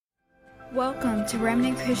Welcome to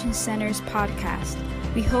Remnant Christian Center's podcast.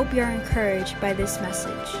 We hope you're encouraged by this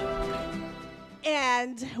message.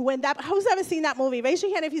 And who's ever seen that movie? Raise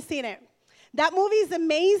your hand if you've seen it. That movie is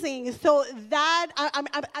amazing. So that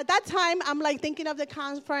at that time, I'm like thinking of the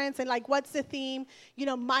conference and like, what's the theme? You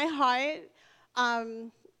know, my heart,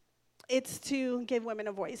 it's to give women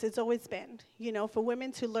a voice. It's always been, you know, for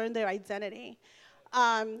women to learn their identity.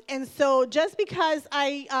 And so just because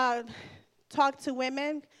I talk to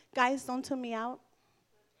women, guys, don't tune me out,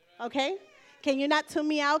 okay? Can you not tune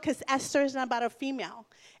me out? Because Esther is not about a female.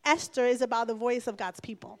 Esther is about the voice of God's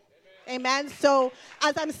people. Amen? So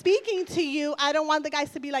as I'm speaking to you, I don't want the guys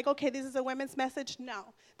to be like, okay, this is a women's message. No.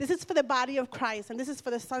 This is for the body of Christ, and this is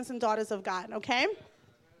for the sons and daughters of God, okay?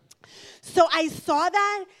 So I saw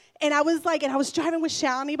that, and I was driving with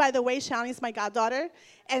Shalini. By the way, Shalini is my goddaughter.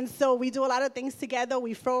 And so we do a lot of things together.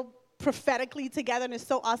 We throw prophetically together, and it's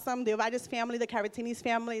so awesome. The Ovides family, the Caratini's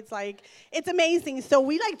family, it's amazing. So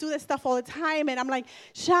we do this stuff all the time, and I'm like,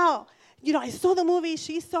 Shal, you know, I saw the movie,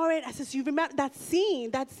 she saw it. I said, you remember that scene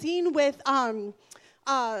with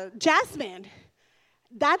Jasmine?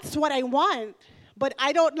 That's what I want, but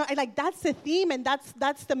I don't know, that's the theme, and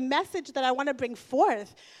that's the message that I want to bring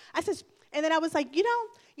forth. I said, and then I was like, you know,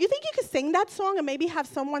 you think you could sing that song and maybe have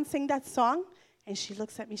someone sing that song? And she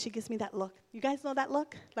looks at me, she gives me that look. You guys know that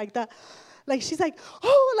look? She's like,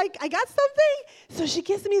 oh, I got something? So she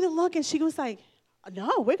gives me the look, and she was like, no,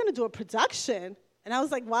 we're going to do a production. And I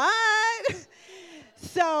was like, what?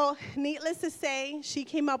 So needless to say, she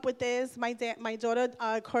came up with this. My daughter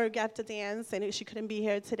choreographed the dance, and she couldn't be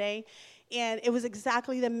here today. And it was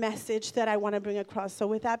exactly the message that I want to bring across. So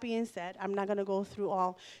with that being said, I'm not going to go through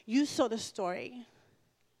all. You saw the story.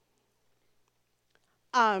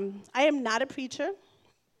 I am not a preacher,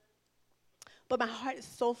 but my heart is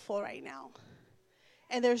so full right now.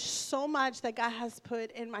 And there's so much that God has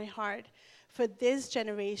put in my heart for this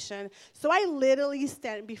generation. So I literally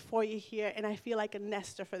stand before you here, and I feel like a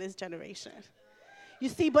nester for this generation. You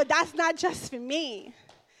see, but that's not just for me.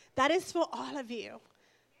 That is for all of you.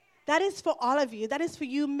 That is for all of you. That is for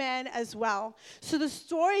you men as well. So the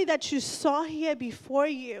story that you saw here before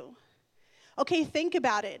you, okay, think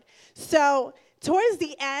about it. So towards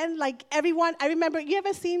the end, everyone, I remember, you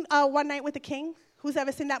ever seen One Night with the King? Who's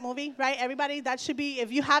ever seen that movie, right? Everybody, that should be,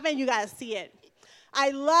 if you haven't, you got to see it. I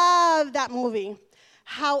love that movie.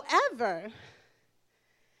 However,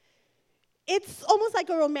 it's almost like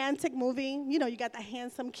a romantic movie. You know, you got the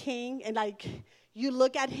handsome king, and you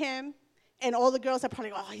look at him, and all the girls are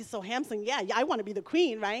probably, oh, he's so handsome. Yeah, I want to be the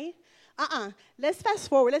queen, right? Let's fast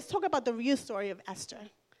forward. Let's talk about the real story of Esther.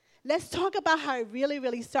 Let's talk about how it really,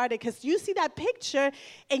 really started, because you see that picture,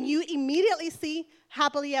 and you immediately see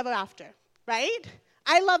happily ever after, right?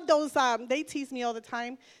 I love those, they tease me all the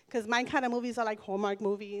time, because my kind of movies are like Hallmark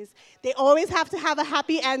movies. They always have to have a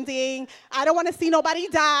happy ending. I don't want to see nobody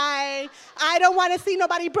die. I don't want to see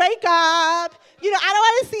nobody break up. You know, I don't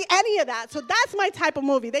want to see any of that. So that's my type of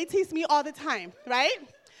movie. They tease me all the time, right?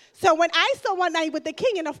 So when I saw One Night with the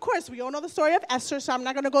King, and of course, we all know the story of Esther, so I'm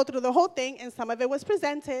not going to go through the whole thing, and some of it was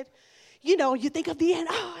presented. You know, you think of the end,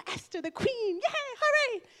 oh, Esther, the queen, yay,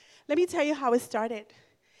 hooray. Let me tell you how it started.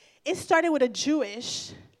 It started with a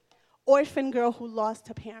Jewish orphan girl who lost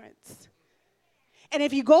her parents. And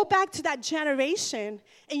if you go back to that generation,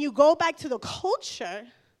 and you go back to the culture,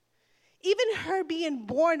 even her being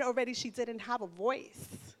born already, she didn't have a voice.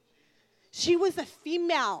 She was a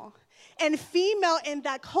female. And female in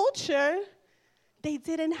that culture, they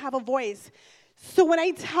didn't have a voice. So when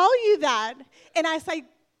I tell you that, and as I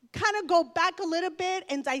kind of go back a little bit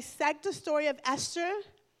and dissect the story of Esther,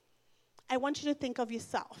 I want you to think of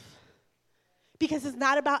yourself. Because it's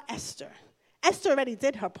not about Esther. Esther already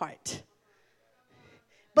did her part.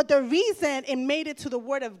 But the reason it made it to the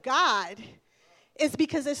Word of God is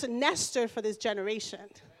because it's a nester for this generation.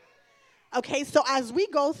 Okay, so as we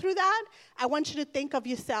go through that, I want you to think of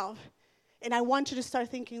yourself. And I want you to start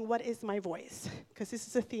thinking, what is my voice? Because this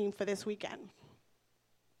is a theme for this weekend.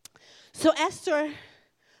 So Esther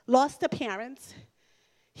lost her parents.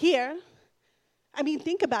 Here, I mean,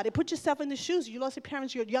 think about it. Put yourself in the shoes. You lost your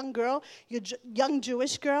parents. You're a young girl. You're a young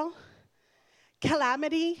Jewish girl.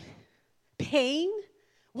 Calamity, pain.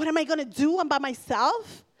 What am I going to do? I'm by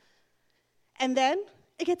myself. And then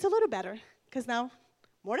it gets a little better, because now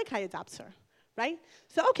Mordecai adopts her. Right?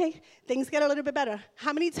 So, okay, things get a little bit better.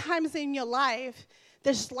 How many times in your life,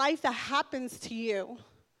 there's life that happens to you,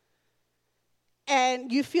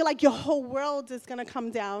 and you feel like your whole world is going to come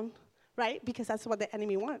down, right? Because that's what the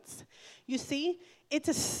enemy wants. You see, it's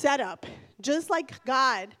a setup. Just like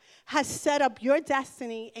God has set up your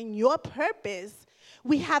destiny and your purpose,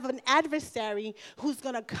 we have an adversary who's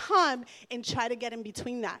going to come and try to get in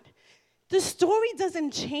between that. The story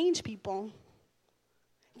doesn't change, people.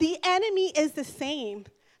 The enemy is the same.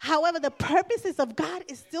 However, the purposes of God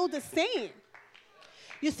is still the same.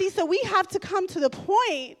 You see, so we have to come to the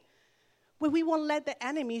point where we won't let the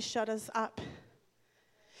enemy shut us up.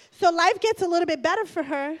 So life gets a little bit better for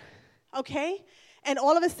her, okay? And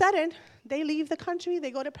all of a sudden, they leave the country,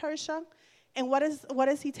 they go to Persia, and what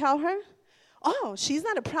does he tell her? Oh, she's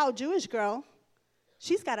not a proud Jewish girl.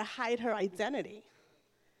 She's got to hide her identity.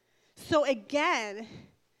 So again,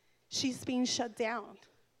 she's being shut down,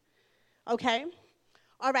 okay?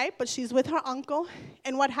 All right, but she's with her uncle,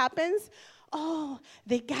 and what happens? Oh,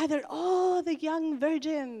 they gathered all the young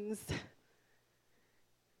virgins.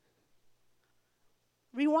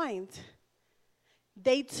 Rewind.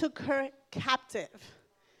 They took her captive.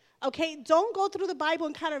 Okay, don't go through the Bible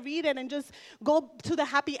and kind of read it and just go to the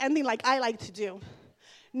happy ending like I like to do.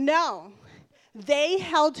 No, they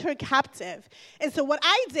held her captive. And so what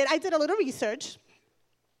I did a little research,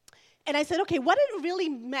 and I said, okay, what it really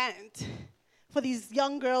meant for these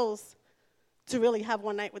young girls to really have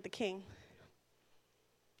one night with the king.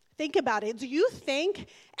 Think about it. Do you think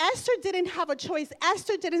Esther didn't have a choice?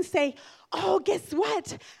 Esther didn't say, oh, guess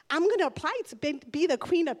what? I'm going to apply to be the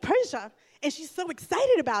queen of Persia. And she's so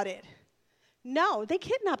excited about it. No, they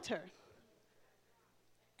kidnapped her.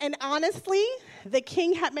 And honestly, the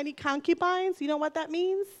king had many concubines. You know what that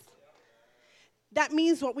means? That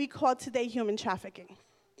means what we call today human trafficking.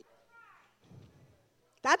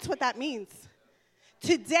 That's what that means.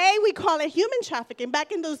 Today, we call it human trafficking.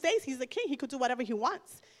 Back in those days, he's a king. He could do whatever he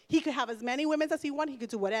wants. He could have as many women as he wants. He could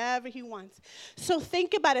do whatever he wants. So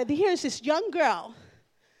think about it. Here's this young girl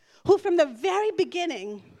who from the very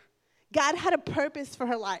beginning, God had a purpose for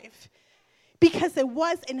her life because it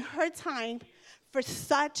was in her time for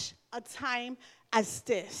such a time as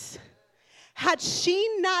this. Had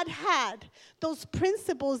she not had those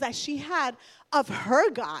principles that she had of her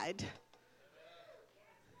God,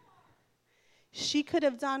 she could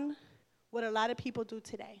have done what a lot of people do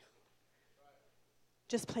today.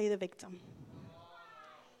 Just play the victim.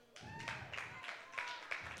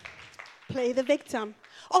 Play the victim.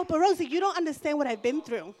 Oh, but Rosie, you don't understand what I've been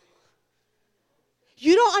through.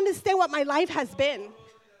 You don't understand what my life has been.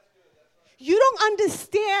 You don't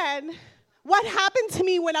understand what happened to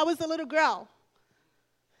me when I was a little girl.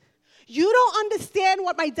 You don't understand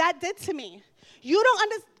what my dad did to me. You don't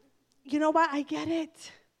understand. You know what? I get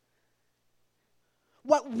it.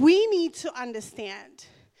 What we need to understand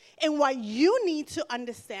and what you need to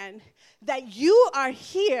understand, that you are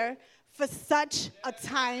here for such a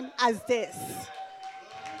time as this.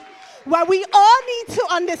 What we all need to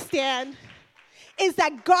understand is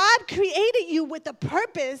that God created you with a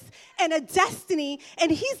purpose and a destiny,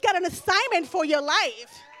 and he's got an assignment for your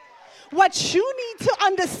life. What you need to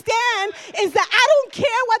understand is that I don't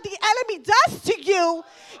care what the enemy does to you.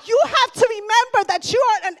 You have to remember that you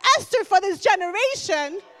are an Esther for this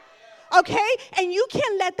generation, okay? And you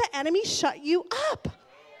can't let the enemy shut you up.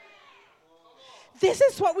 This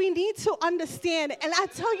is what we need to understand. And I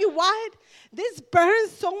tell you what, this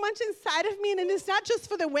burns so much inside of me, and it's not just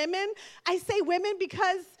for the women. I say women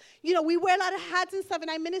because, you know, we wear a lot of hats and stuff,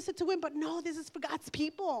 and I minister to women, but no, this is for God's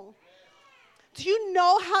people. Do you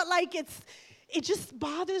know how, like, it just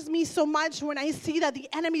bothers me so much when I see that the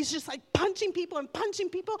enemy's just, like, punching people, and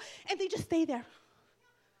they just stay there.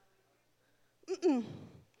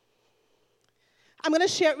 I'm going to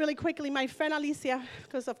share it really quickly. My friend Alicia,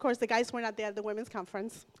 because, of course, the guys were not there at the women's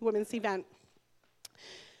conference, women's event.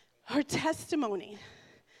 Her testimony.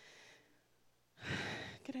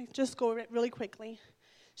 Can I just go over it really quickly?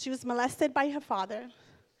 She was molested by her father.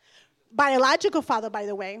 Biological father, by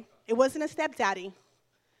the way. It wasn't a stepdaddy,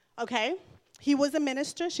 okay? He was a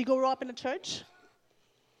minister. She grew up in a church.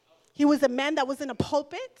 He was a man that was in a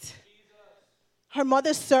pulpit. Her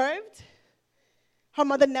mother served. Her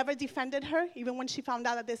mother never defended her, even when she found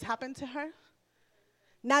out that this happened to her.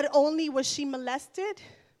 Not only was she molested,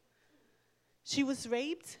 she was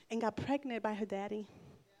raped and got pregnant by her daddy.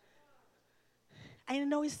 I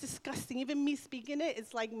know it's disgusting. Even me speaking it,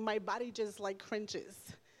 it's like my body just like cringes.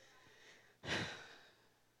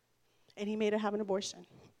 And he made her have an abortion.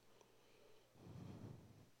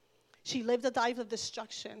 She lived a life of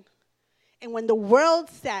destruction. And when the world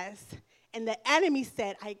says, and the enemy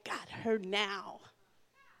said, I got her now.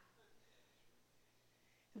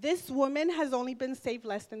 This woman has only been saved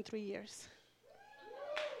less than 3 years.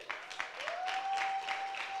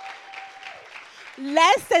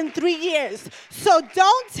 Less than 3 years. So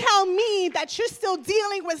don't tell me that you're still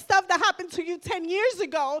dealing with stuff that happened to you 10 years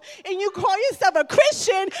ago and you call yourself a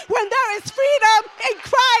Christian when there is freedom in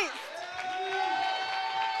Christ.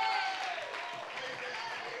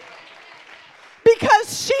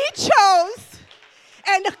 Because she chose,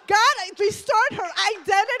 and God restored her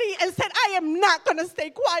identity and said, I am not going to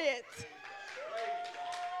stay quiet.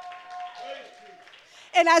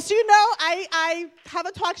 And as you know, I have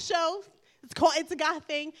a talk show. It's called It's a God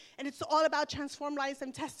Thing, and it's all about transformed lives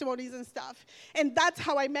and testimonies and stuff. And that's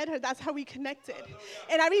how I met her. That's how we connected.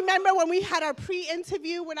 And I remember when we had our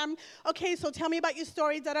pre-interview, when I'm, okay, so tell me about your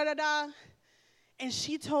story, da-da-da-da. And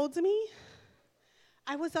she told me,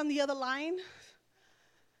 I was on the other line.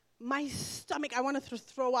 My stomach, I wanted to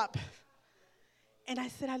throw up. And I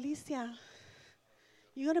said, Alicia,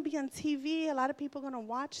 you're going to be on TV. A lot of people are going to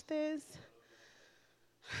watch this.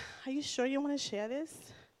 Are you sure you want to share this?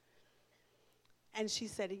 And she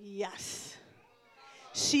said, yes.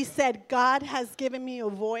 She said, God has given me a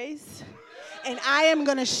voice, and I am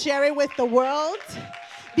going to share it with the world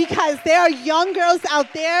because there are young girls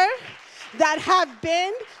out there that have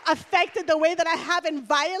been affected the way that I have and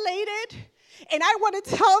violated. And I want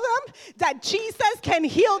to tell them that Jesus can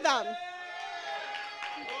heal them.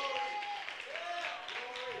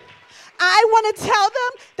 I want to tell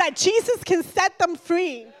them that Jesus can set them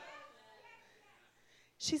free.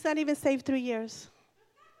 She's not even saved 3 years.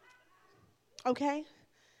 Okay?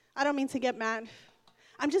 I don't mean to get mad.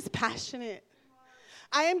 I'm just passionate.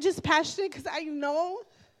 I am just passionate because I know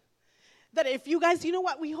that if you guys, you know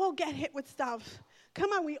what? We all get hit with stuff.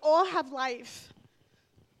 Come on, we all have life.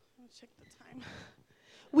 Let me check the time.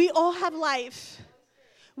 We all have life.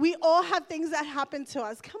 We all have things that happen to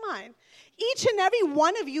us. Come on. Each and every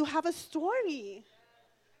one of you have a story.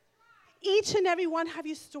 Each and every one have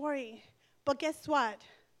your story. But guess what?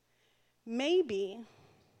 Maybe,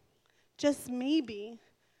 just maybe,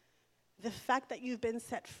 the fact that you've been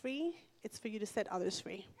set free, it's for you to set others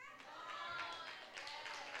free.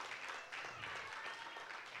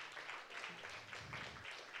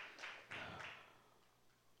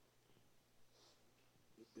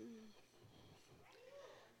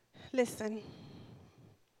 Listen,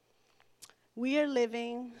 we are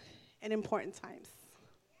living in important times.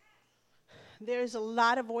 There's a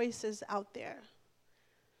lot of voices out there.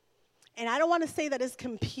 And I don't want to say that it's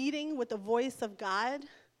competing with the voice of God,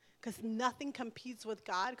 because nothing competes with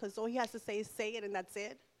God, because all he has to say is say it and that's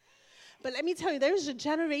it. But let me tell you, there's a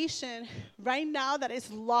generation right now that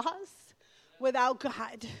is lost without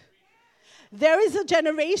God. There is a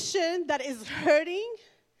generation that is hurting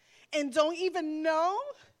and don't even know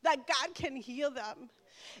that God can heal them.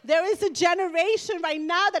 There is a generation right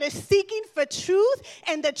now that is seeking for truth,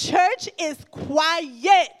 and the church is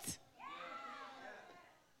quiet.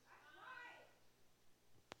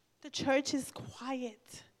 The church is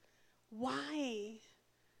quiet. Why?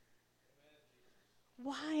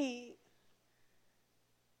 Why?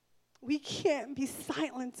 We can't be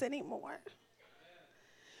silent anymore.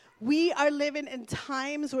 We are living in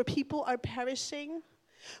times where people are perishing,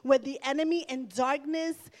 where the enemy in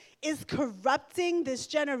darkness is corrupting this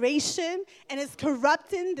generation and is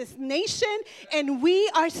corrupting this nation, and we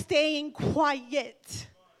are staying quiet.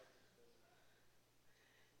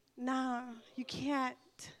 Nah, you can't.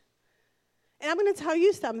 And I'm going to tell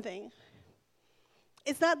you something.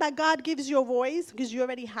 It's not that God gives you a voice because you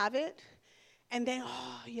already have it, and then,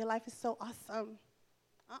 oh, your life is so awesome.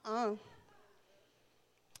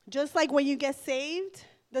 Just like when you get saved,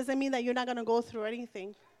 doesn't mean that you're not going to go through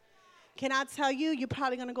anything. Can I tell you, you're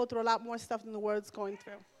probably going to go through a lot more stuff than the world's going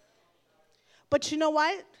through. But you know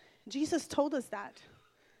what? Jesus told us that.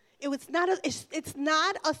 It's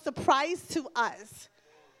not a surprise to us.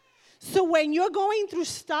 So when you're going through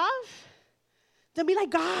stuff, don't be like,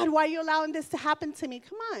 God, why are you allowing this to happen to me?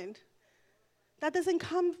 Come on. That doesn't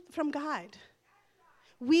come from God.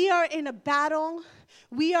 We are in a battle.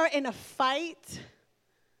 We are in a fight.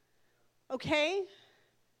 Okay?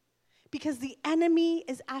 Because the enemy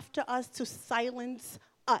is after us to silence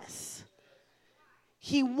us.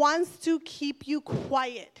 He wants to keep you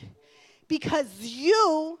quiet because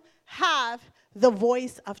you have the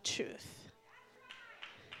voice of truth.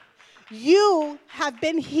 You have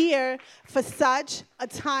been here for such a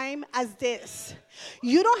time as this.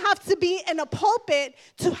 You don't have to be in a pulpit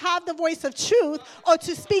to have the voice of truth or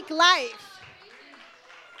to speak life.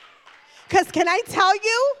 Because can I tell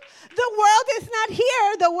you, the world is not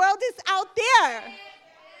here. The world is out there.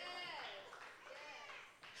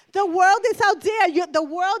 The world is out there. The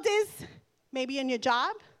world is maybe in your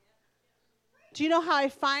job. Do you know how I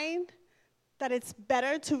find that it's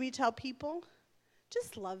better to reach out people?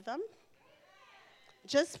 Just love them.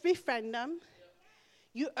 Just befriend them.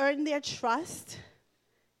 You earn their trust,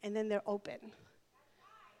 and then they're open.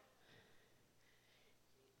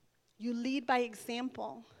 You lead by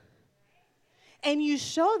example. And you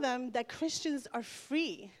show them that Christians are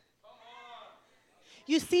free.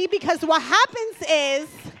 You see, because what happens is,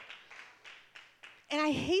 and I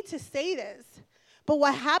hate to say this, but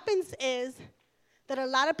what happens is that a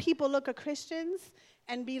lot of people look at Christians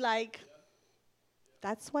and be like,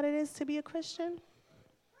 that's what it is to be a Christian?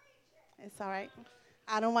 It's all right.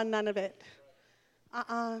 I don't want none of it.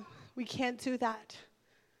 We can't do that.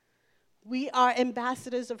 We are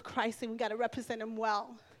ambassadors of Christ, and we got to represent him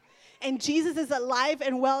well. And Jesus is alive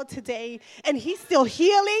and well today, and he's still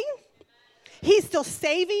healing. He's still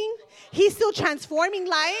saving. He's still transforming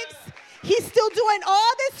lives. He's still doing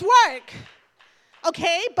all this work.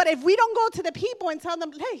 Okay? But if we don't go to the people and tell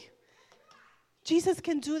them, hey, Jesus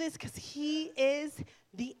can do this because he is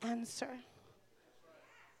the answer.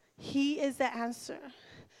 He is the answer.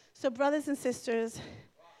 So brothers and sisters,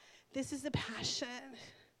 this is the passion.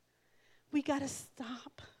 We got to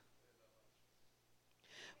stop.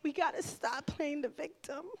 We got to stop playing the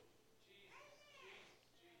victim.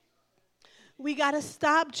 We got to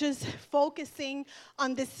stop just focusing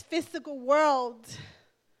on this physical world.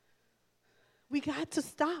 We got to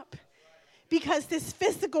stop. Because this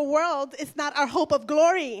physical world is not our hope of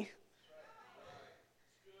glory.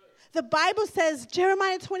 The Bible says,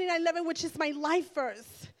 Jeremiah 29:11, which is my life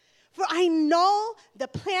verse, for I know the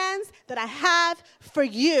plans that I have for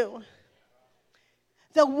you.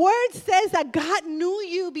 The word says that God knew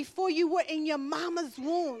you before you were in your mama's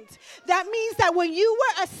womb. That means that when you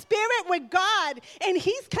were a spirit with God and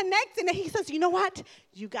he's connecting and he says, you know what?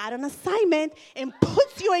 You got an assignment and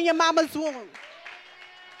puts you in your mama's womb.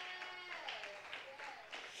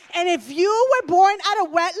 And if you were born out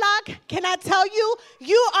of wedlock, can I tell you,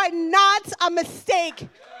 you are not a mistake.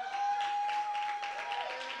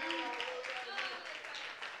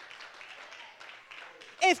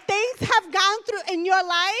 If things have gone through in your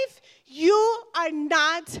life, you are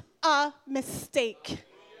not a mistake.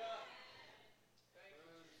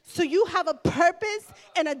 So you have a purpose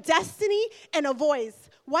and a destiny and a voice.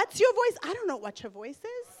 What's your voice? I don't know what your voice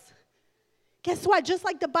is. Guess what? Just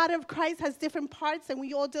like the body of Christ has different parts and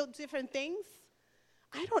we all do different things,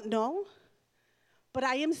 I don't know. But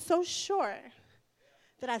I am so sure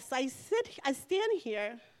that as I stand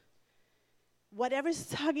here, whatever's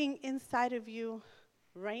tugging inside of you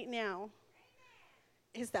right now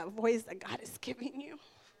is that voice that God is giving you.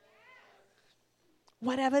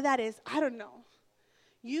 Whatever that is, I don't know.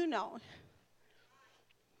 You know.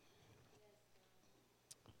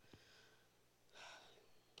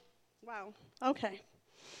 Wow. Okay.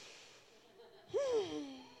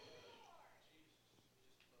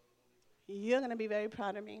 You're going to be very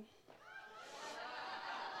proud of me.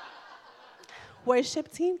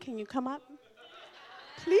 Worship team, can you come up?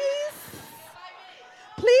 Please?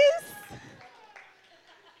 Please?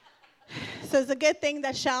 So it's a good thing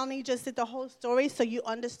that Shalini just did the whole story so you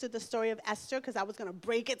understood the story of Esther, because I was going to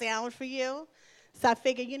break it down for you. So I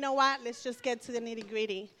figured, you know what? Let's just get to the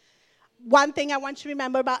nitty-gritty. One thing I want you to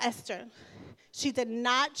remember about Esther, she did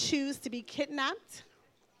not choose to be kidnapped.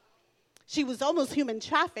 She was almost human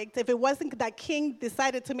trafficked. If it wasn't that king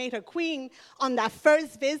decided to make her queen on that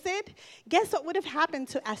first visit, guess what would have happened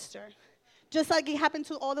to Esther? Just like it happened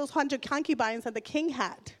to all those 100 concubines that the king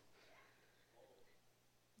had.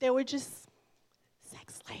 They were just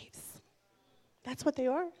sex slaves. That's what they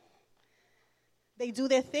are. They do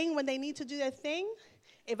their thing when they need to do their thing.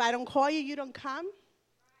 If I don't call you, you don't come.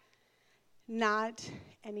 Not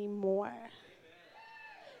anymore.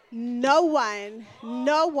 No one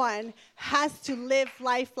has to live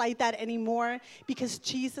life like that anymore, because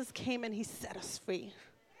Jesus came and he set us free.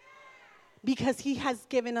 Because he has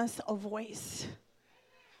given us a voice.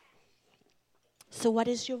 So what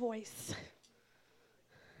is your voice?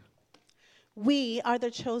 We are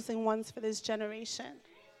the chosen ones for this generation.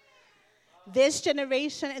 This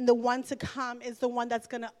generation and the one to come is the one that's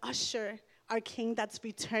going to usher our King that's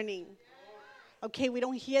returning. Okay, we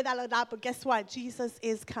don't hear that a lot, but guess what? Jesus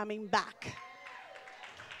is coming back.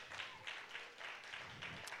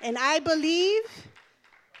 And I believe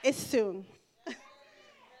it's soon.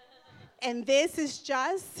 And this is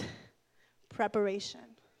just preparation.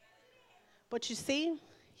 But you see,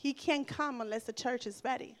 he can't come unless the church is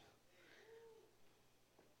ready.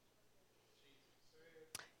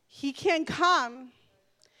 He can't come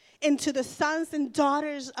until the sons and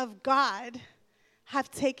daughters of God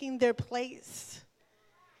have taken their place.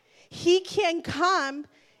 He can't come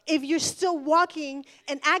if you're still walking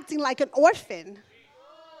and acting like an orphan.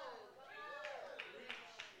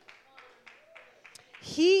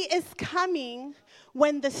 He is coming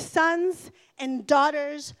when the sons and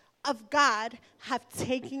daughters of God have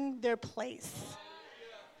taken their place.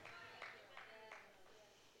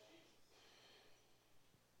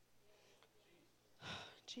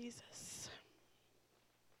 Jesus.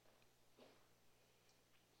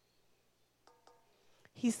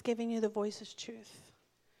 He's giving you the voice of truth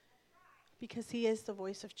because he is the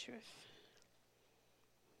voice of truth.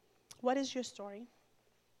 What is your story?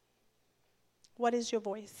 What is your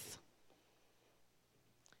voice?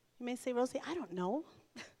 You may say, Rosie, I don't know.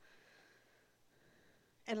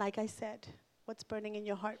 And like I said, what's burning in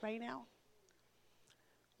your heart right now?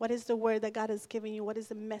 What is the word that God has given you? What is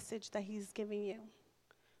the message that he's giving you?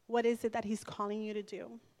 What is it that he's calling you to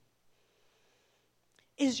do?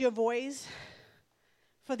 Is your voice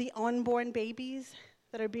for the unborn babies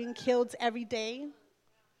that are being killed every day?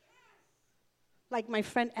 Like my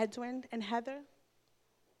friend Edwin and Heather,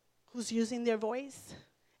 who's using their voice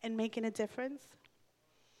and making a difference?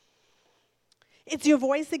 It's your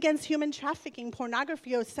voice against human trafficking,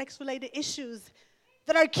 pornography, or sex-related issues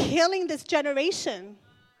that are killing this generation.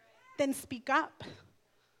 Then speak up.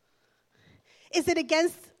 Is it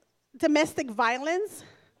against domestic violence,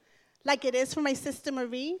 like it is for my sister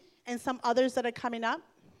Marie and some others that are coming up?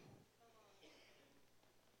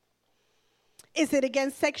 Is it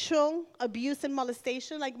against sexual abuse and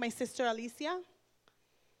molestation, like my sister Alicia?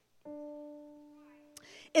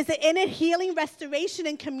 Is it in it healing, restoration,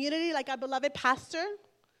 and community, like our beloved pastor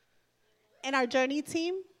and our journey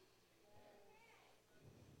team?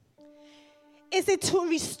 Is it to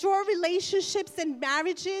restore relationships and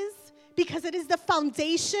marriages because it is the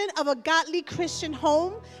foundation of a godly Christian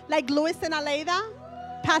home, like Luis and Aleida,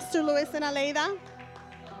 Pastor Luis and Aleida?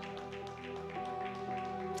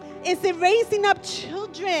 Is it raising up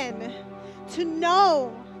children to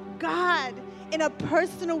know God in a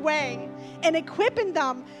personal way and equipping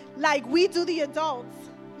them like we do the adults,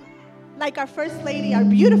 like our First Lady, our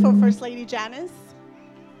beautiful First Lady Janice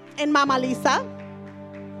and Mama Lisa?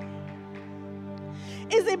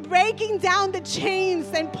 Is it breaking down the chains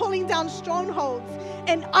and pulling down strongholds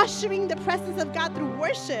and ushering the presence of God through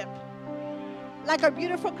worship, like our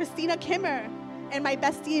beautiful Christina Kimmer and my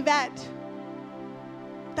bestie Yvette?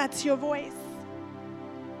 That's your voice.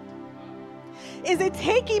 Is it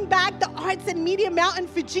taking back the arts and media mountain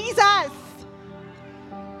for Jesus,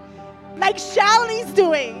 like Shaoli's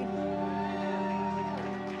doing?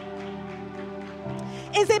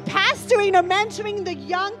 Is it pastoring or mentoring the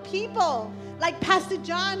young people, like Pastor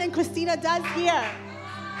John and Christina does here?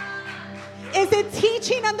 Is it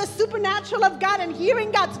teaching on the supernatural of God and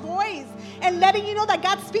hearing God's voice and letting you know that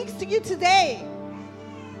God speaks to you today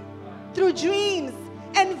through dreams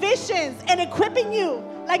and visions and equipping you,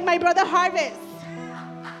 like my brother Harvest?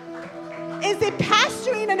 Is it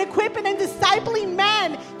pastoring and equipping and discipling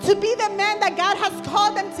men to be the men that God has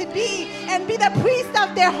called them to be and be the priest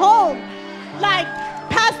of their home, like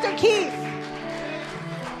Pastor Keith?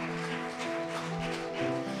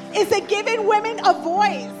 Is it giving women a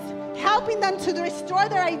voice, helping them to restore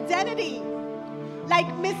their identity,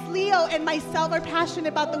 like Miss Leo and myself are passionate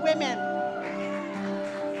about the women?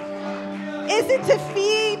 Is it to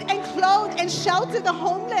feed and clothe and shelter the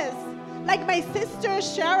homeless, like my sister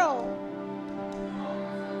Cheryl?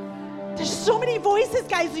 There's so many voices,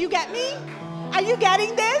 guys. Do you get me? Are you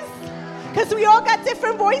getting this? Because we all got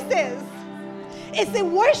different voices. Is it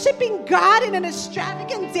worshiping God in an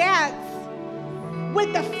extravagant dance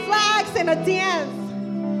with the flags and a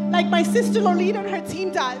dance, like my sister Lolita and her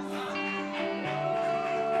team does?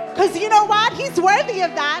 Because you know what? He's worthy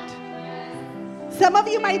of that. Some of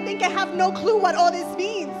you might think I have no clue what all this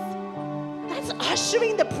means. That's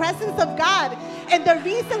ushering the presence of God. And the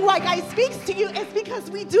reason why God speaks to you is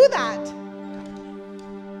because we do that.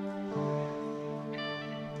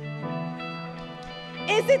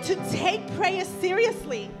 Is it to take prayer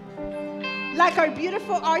seriously, like our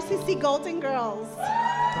beautiful RCC Golden Girls?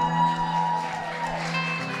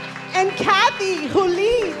 And Kathy, who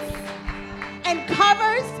leads and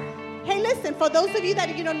covers. Hey, listen, for those of you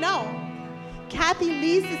that you don't know, Kathy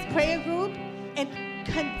leads this prayer group and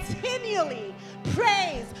continually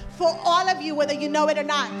prays for all of you, whether you know it or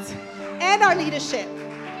not, and our leadership.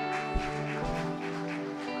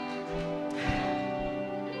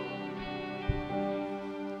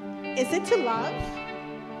 Is it to love?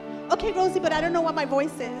 Okay, Rosie, but I don't know what my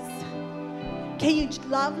voice is. Can you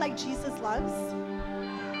love like Jesus loves?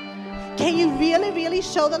 Can you really, really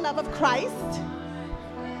show the love of Christ?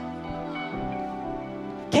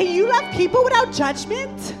 Can you love people without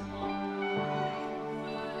judgment?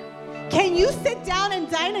 Can you sit down and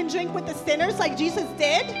dine and drink with the sinners like Jesus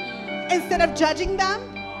did instead of judging them?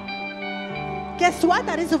 Guess what?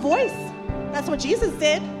 That is a voice. That's what Jesus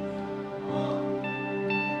did.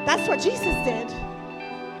 That's what Jesus did.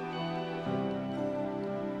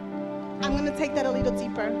 I'm going to take that a little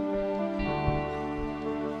deeper.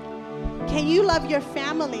 Can you love your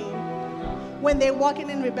family when they're walking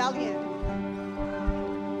in rebellion?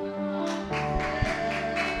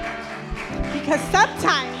 Because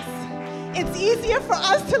sometimes it's easier for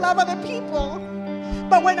us to love other people,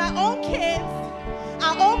 but when our own kids,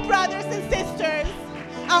 our own brothers and sisters,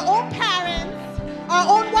 our own parents, our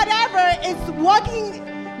own whatever is walking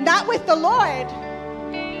not with the Lord,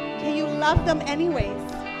 can you love them anyways?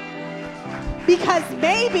 Because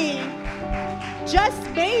maybe, just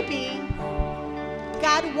maybe,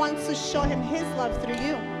 God wants to show him his love through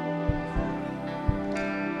you.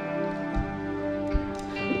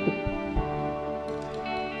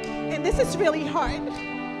 And this is really hard,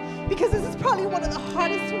 because this is probably one of the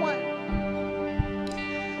hardest ones.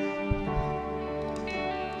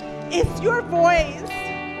 It's your voice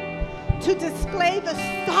to display the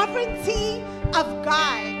sovereignty of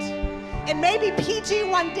God. And maybe PG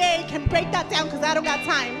one day can break that down, because I don't got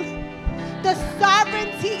time. The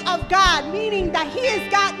sovereignty of God, meaning that he is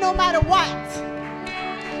God no matter what.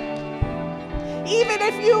 Even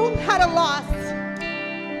if you had a loss,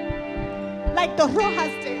 like the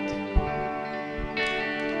Rojas did.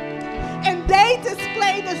 And they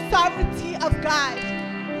display the sovereignty of God.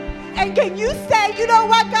 And can you say, you know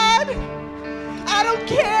what, God? I don't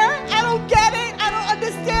care. I don't get it. I don't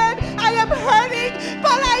understand. I am hurting,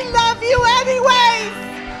 but I love you anyways.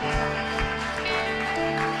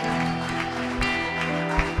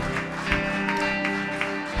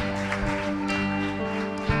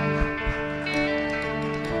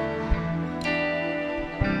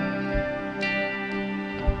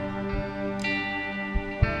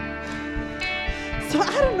 So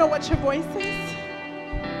I don't know what your voice is.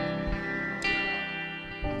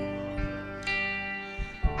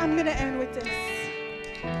 I'm going to end with this.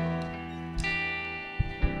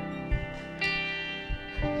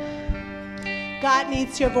 God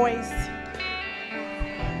needs your voice.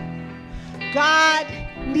 God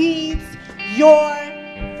needs your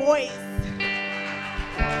voice.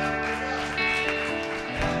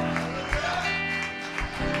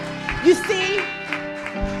 You see,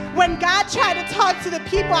 when God tried to talk to the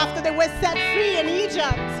people after they were set free in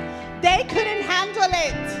Egypt, they couldn't handle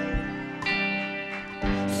it.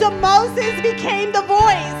 So Moses became the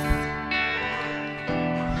voice.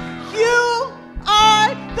 You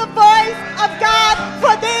are the voice of God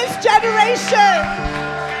for this generation.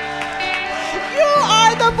 You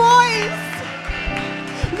are the voice.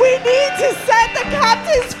 We need to set the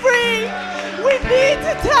captives free. We need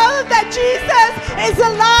to tell them that Jesus is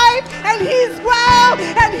alive and he's well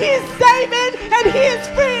and he's saving and he's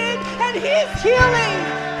freeing and he's healing.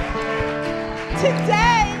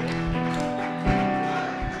 Today.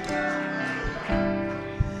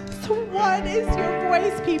 So what is your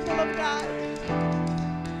voice, people of God?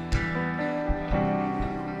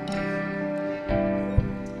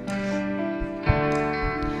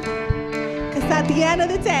 Because at the end of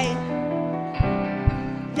the day,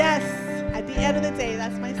 yes, at the end of the day,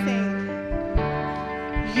 that's my saying,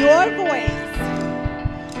 your voice,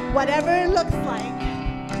 whatever it looks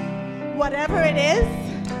like, whatever it is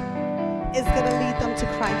going to lead them to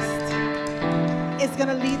Christ. It's going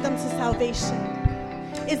to lead them to salvation.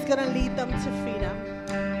 It's going to lead them to freedom.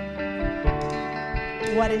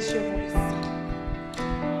 What is your voice?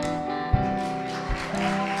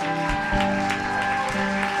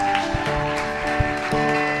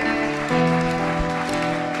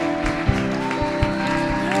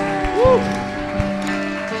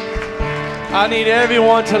 I need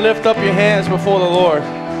everyone to lift up your hands before the Lord.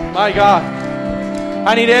 My God.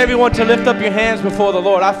 I need everyone to lift up your hands before the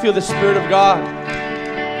Lord. I feel the Spirit of God.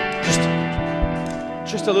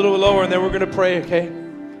 Just a little lower, and then we're going to pray, okay?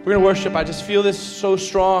 We're going to worship. I just feel this so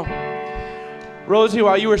strong. Rosie,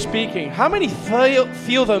 while you were speaking, how many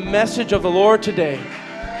feel the message of the Lord today?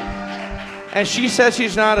 And she says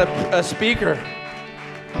she's not a speaker.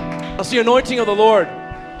 That's the anointing of the Lord.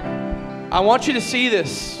 I want you to see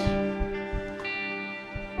this.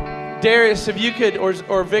 Darius, if you could,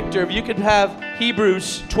 or Victor, if you could have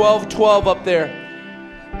Hebrews 12:12 up there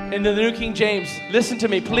in the New King James. Listen to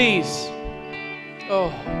me, please.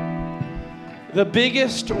 Oh, the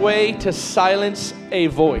biggest way to silence a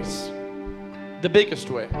voice, the biggest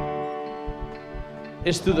way,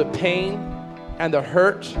 is through the pain and the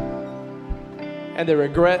hurt and the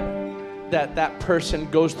regret that person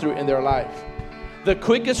goes through in their life. The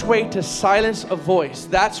quickest way to silence a voice,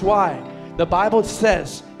 that's why the Bible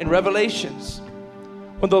says in Revelations,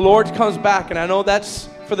 when the Lord comes back, and I know that's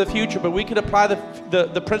for the future, but we could apply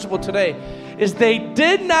the principle today, is they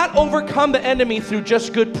did not overcome the enemy through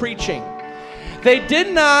just good preaching. They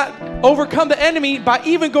did not overcome the enemy by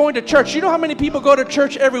even going to church. You know how many people go to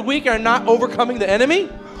church every week and are not overcoming the enemy?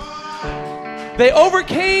 They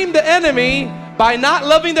overcame the enemy by not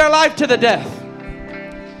loving their life to the death,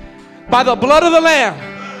 by the blood of the Lamb,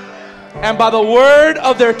 and by the word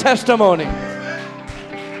of their testimony.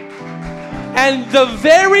 And the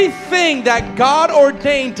very thing that God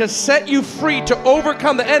ordained to set you free to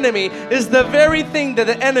overcome the enemy is the very thing that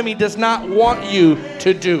the enemy does not want you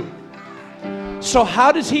to do. So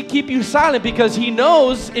how does he keep you silent? Because he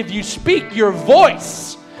knows if you speak your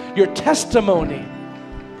voice, your testimony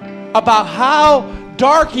about how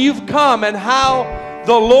dark you've come and how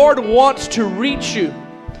the Lord wants to reach you,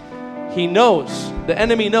 he knows, the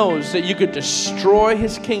enemy knows that you could destroy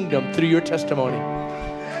his kingdom through your testimony.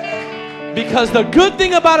 Because the good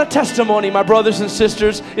thing about a testimony, my brothers and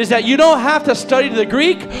sisters, is that you don't have to study the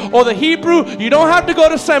Greek or the Hebrew. You don't have to go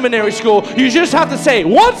to seminary school. You just have to say,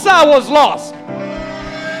 once I was lost,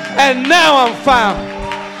 and now I'm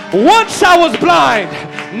found. Once I was blind,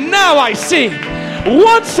 now I see.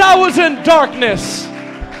 Once I was in darkness,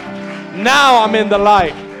 now I'm in the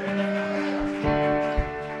light.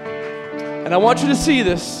 And I want you to see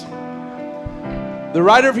this. The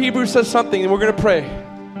writer of Hebrews says something, and we're going to pray.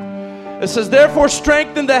 It says, therefore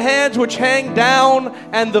strengthen the hands which hang down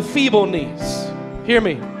and the feeble knees. Hear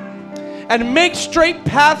me. And make straight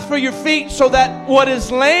paths for your feet, so that what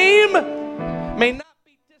is lame may not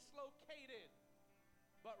be dislocated,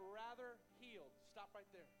 but rather healed. Stop right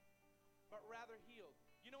there. But rather healed.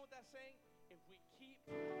 You know what that's saying? If we keep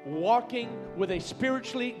walking with a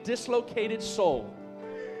spiritually dislocated soul,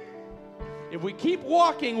 if we keep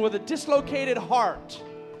walking with a dislocated heart,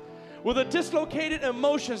 with a dislocated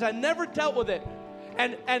emotions and never dealt with it,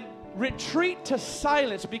 and retreat to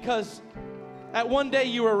silence because at one day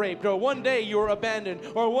you were raped, or one day you were abandoned,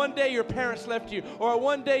 or one day your parents left you, or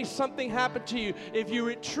one day something happened to you. If you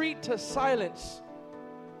retreat to silence,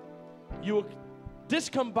 you will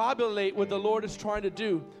discombobulate what the Lord is trying to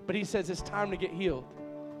do. But he says it's time to get healed.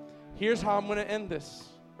 Here's how I'm going to end this,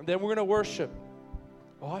 and then we're going to worship.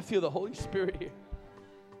 Oh, I feel the Holy Spirit here.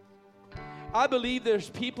 I believe there's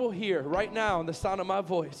people here right now in the sound of my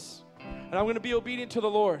voice. And I'm going to be obedient to the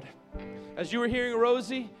Lord. As you were hearing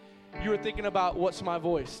Rosie, you were thinking about what's my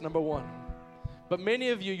voice, number one. But many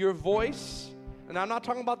of you, your voice, and I'm not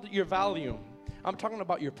talking about your volume. I'm talking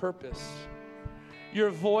about your purpose. Your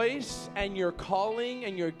voice and your calling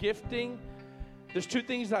and your gifting. There's two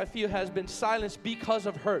things that I feel has been silenced because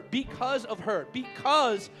of hurt. Because of hurt.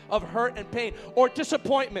 Because of hurt and pain. Or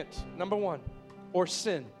disappointment, number one. Or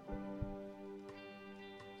sin.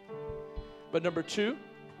 But number two,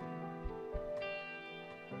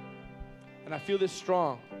 and I feel this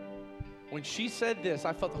strong. When she said this,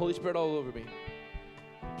 I felt the Holy Spirit all over me.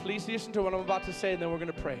 Please listen to what I'm about to say, and then we're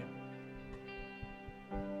going to pray.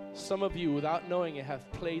 Some of you, without knowing it,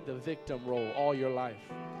 have played the victim role all your life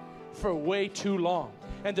for way too long.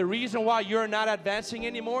 And the reason why you're not advancing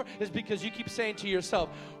anymore is because you keep saying to yourself,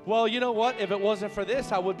 well, you know what? If it wasn't for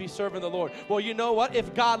this, I would be serving the Lord. Well, you know what?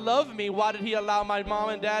 If God loved me, why did he allow my mom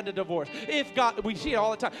and dad to divorce? If God, we see it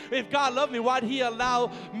all the time. If God loved me, why did he allow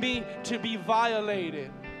me to be violated?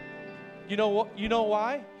 You know what? You know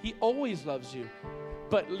why? He always loves you.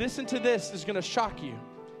 But listen to this. It's going to shock you.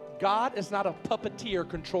 God is not a puppeteer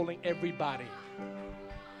controlling everybody.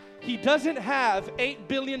 He doesn't have 8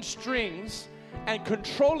 billion strings and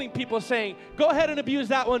controlling people saying, go ahead and abuse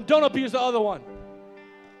that one, don't abuse the other one.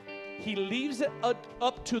 He leaves it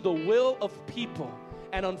up to the will of people.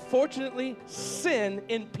 And unfortunately, sin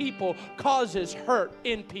in people causes hurt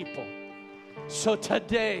in people. So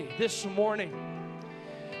today, this morning,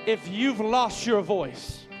 if you've lost your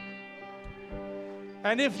voice,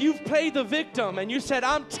 and if you've played the victim and you said,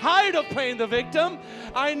 I'm tired of playing the victim,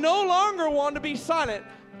 I no longer want to be silent.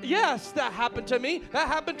 Yes, that happened to me. That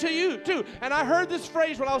happened to you too. And I heard this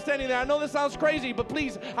phrase when I was standing there. I know this sounds crazy, but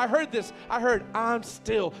please, I heard this. I heard, I'm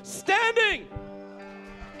still standing.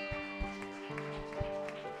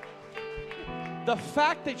 The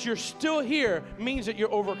fact that you're still here means that you're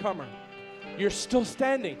an overcomer. You're still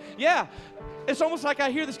standing. Yeah. It's almost like I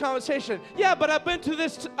hear this conversation. Yeah, but I've been through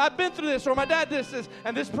this, or my dad did this,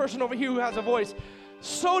 and this person over here who has a voice.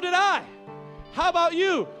 So did I. How about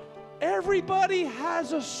you? Everybody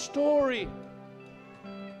has a story.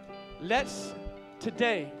 Let's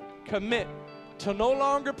today commit to no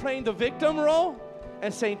longer playing the victim role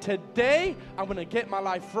and saying, today I'm going to get my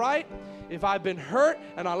life right. If I've been hurt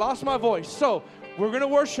and I lost my voice. So we're going to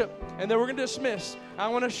worship and then we're going to dismiss. I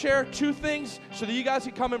want to share 2 things so that you guys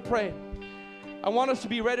can come and pray. I want us to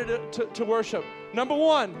be ready to worship. Number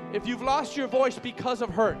one, if you've lost your voice because of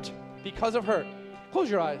hurt, close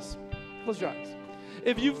your eyes. Close your eyes.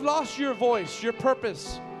 If you've lost your voice, your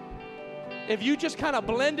purpose, if you just kind of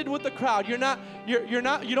blended with the crowd, you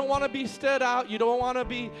don't want to be stood out, you don't want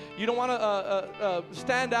to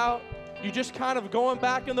stand out, you're just kind of going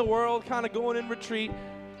back in the world, kind of going in retreat,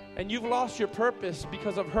 and you've lost your purpose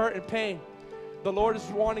because of hurt and pain, the Lord is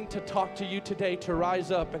wanting to talk to you today to rise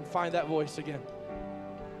up and find that voice again.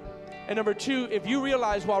 And number two, if you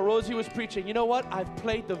realize while Rosie was preaching, you know what? I've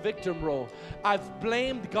played the victim role. I've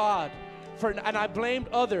blamed God and I blamed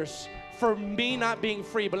others for me not being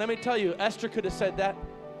free. But let me tell you, Esther could have said that.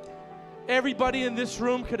 Everybody in this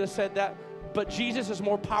room could have said that. But Jesus is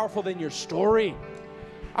more powerful than your story.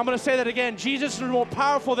 I'm going to say that again. Jesus is more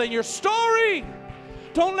powerful than your story.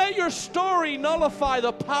 Don't let your story nullify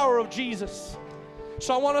the power of Jesus.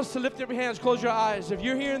 So I want us to lift up your hands, close your eyes. If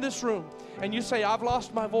you're here in this room and you say, I've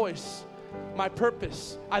lost my voice, my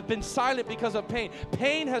purpose, I've been silent because of pain.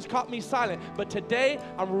 Pain has caught me silent, but today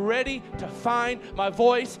I'm ready to find my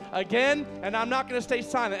voice again, and I'm not going to stay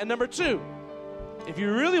silent. And number two, if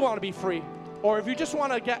you really want to be free, or if you just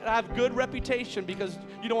want to have good reputation because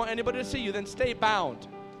you don't want anybody to see you, then stay bound.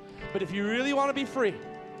 But if you really want to be free,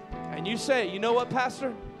 and you say, you know what,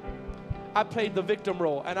 Pastor? I played the victim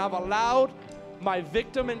role, and I've allowed my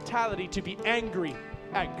victim mentality to be angry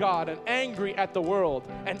at God and angry at the world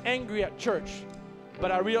and angry at church.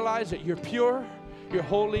 But I realize that you're pure, you're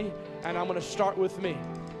holy, and I'm going to start with me.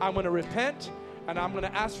 I'm going to repent, and I'm going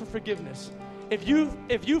to ask for forgiveness. If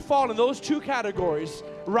you fall in those two categories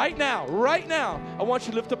right now, I want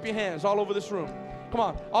you to lift up your hands all over this room. Come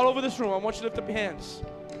on, all over this room, I want you to lift up your hands.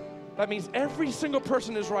 That means every single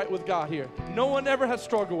person is right with God here. No one ever has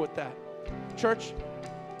struggled with that. Church,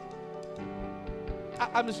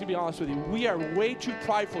 I'm just going to be honest with you. We are way too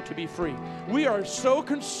prideful to be free. We are so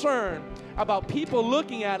concerned about people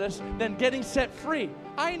looking at us than getting set free.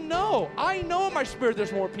 I know in my spirit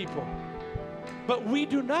there's more people. But we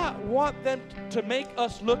do not want them to make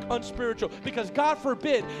us look unspiritual, because God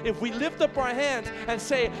forbid if we lift up our hands and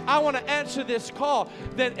say, I want to answer this call,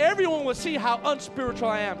 then everyone will see how unspiritual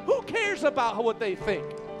I am. Who cares about what they think?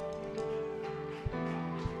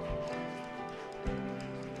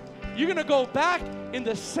 You're going to go back in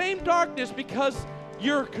the same darkness because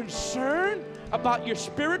you're concerned about your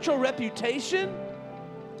spiritual reputation.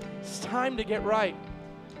 It's time to get right.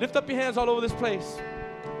 Lift up your hands all over this place.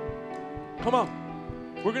 Come on.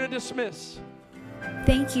 We're going to dismiss.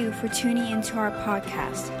 Thank you for tuning into our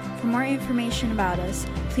podcast. For more information about us,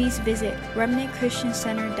 please visit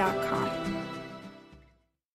remnantchristiancenter.com.